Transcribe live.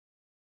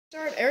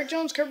Start Eric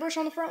Jones, Kurt Busch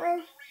on the front row.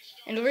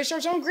 And the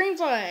restart's on green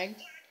flag.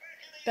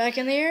 Back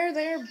in the air,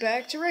 they're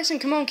back to racing.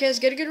 Come on, kids,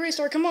 get a good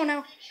restart. Come on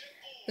now.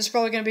 This is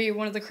probably going to be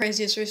one of the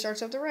craziest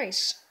restarts of the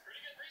race.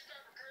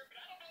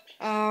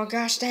 Oh,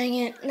 gosh dang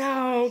it.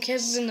 No,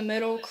 Kiz is in the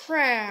middle.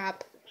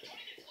 Crap.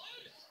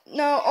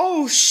 No,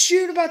 oh,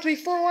 shoot, about to be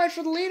 4 wide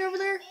for the lead over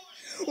there.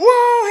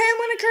 Whoa,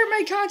 Hamlin and Kurt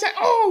made contact.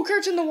 Oh,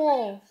 Kurt's in the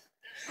wall.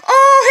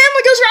 Oh,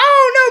 Hamlin goes for,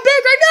 oh, no,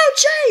 Big Rig, no,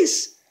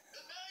 Chase.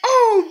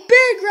 Oh,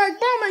 Big Rig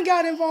Bowman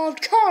got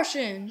involved.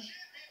 Caution.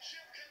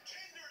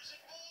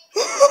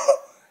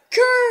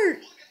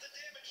 Kurt.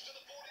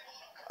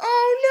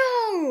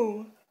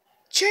 Oh, no.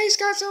 Chase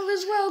got some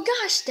as well.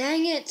 Gosh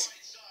dang it.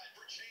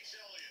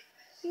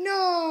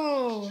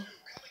 No.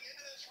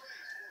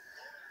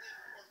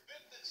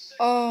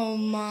 Oh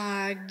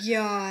my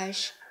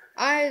gosh.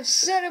 I've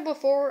said it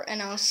before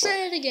and I'll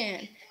say it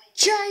again.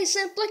 Chase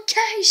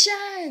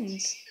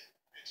implications.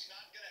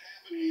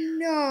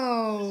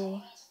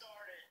 No.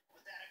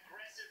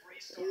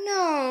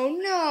 No,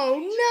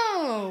 no,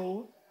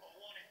 no.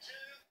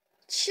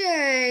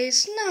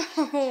 Chase,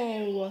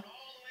 no.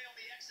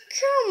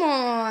 Come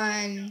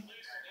on.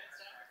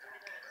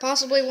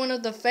 Possibly one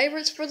of the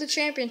favorites for the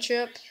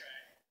championship.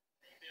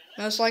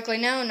 Most likely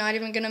now not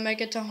even going to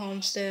make it to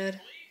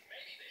Homestead.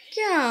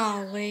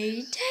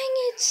 Golly, dang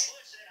it.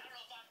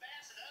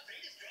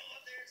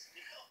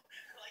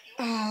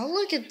 Oh,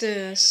 look at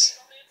this.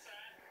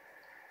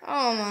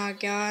 Oh my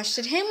gosh.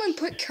 Did Hamlin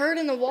put Kurt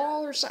in the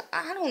wall or something?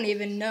 I don't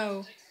even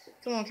know.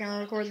 Come on, camera,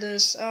 record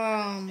this.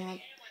 Oh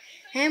my.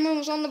 Hamlin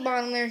was on the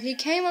bottom there. He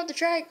came up the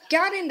track,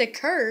 got into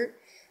Kurt.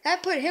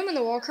 That put him in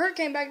the wall. Kurt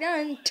came back down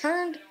and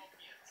turned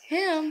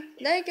him.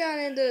 They got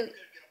into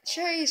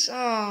Chase.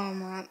 Oh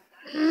my.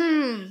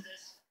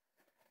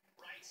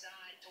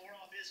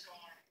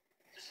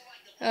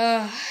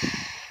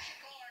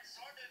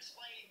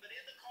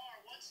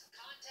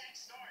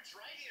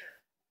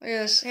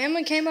 Yes,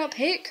 Hamlin came up,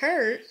 hit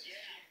Kurt.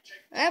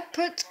 That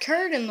puts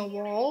Kurt in the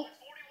wall.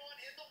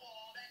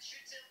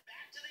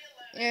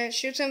 Yeah, it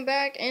shoots him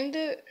back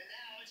into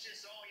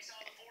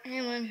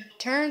Hamlin.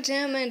 Turns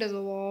him into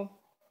the wall.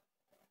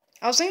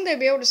 I was thinking they'd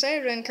be able to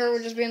save it and Kurt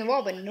would just be in the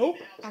wall, but nope.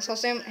 I saw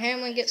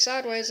Hamlin get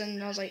sideways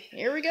and I was like,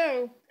 here we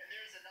go.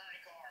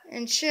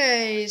 And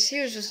Chase,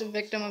 he was just a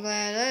victim of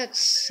that. That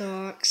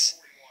sucks.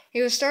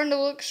 He was starting to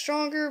look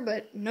stronger,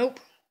 but nope.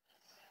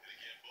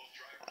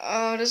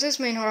 Oh, does this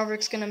mean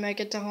Harvick's going to make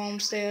it to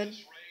Homestead?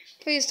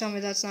 Please tell me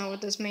that's not what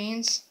this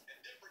means.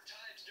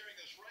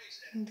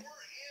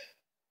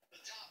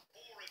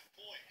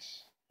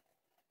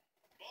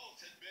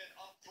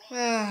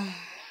 Well,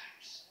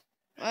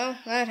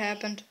 that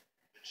happened.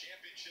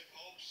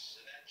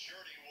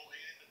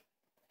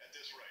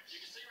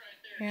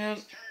 Yep.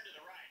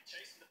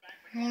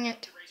 Dang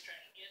it.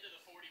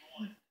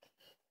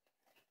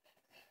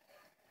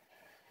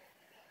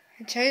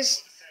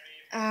 Chase.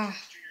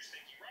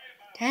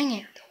 Dang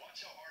it.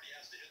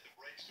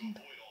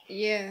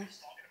 Yeah.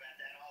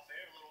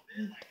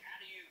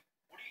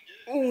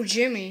 Oh,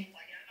 Jimmy.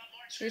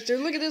 Straight through.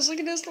 Look at this, look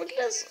at this, look at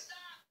this.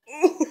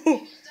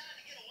 Ooh.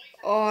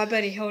 Oh, I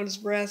bet he held his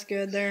breath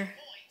good there.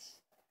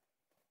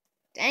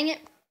 Dang it.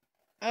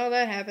 Oh,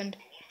 that happened.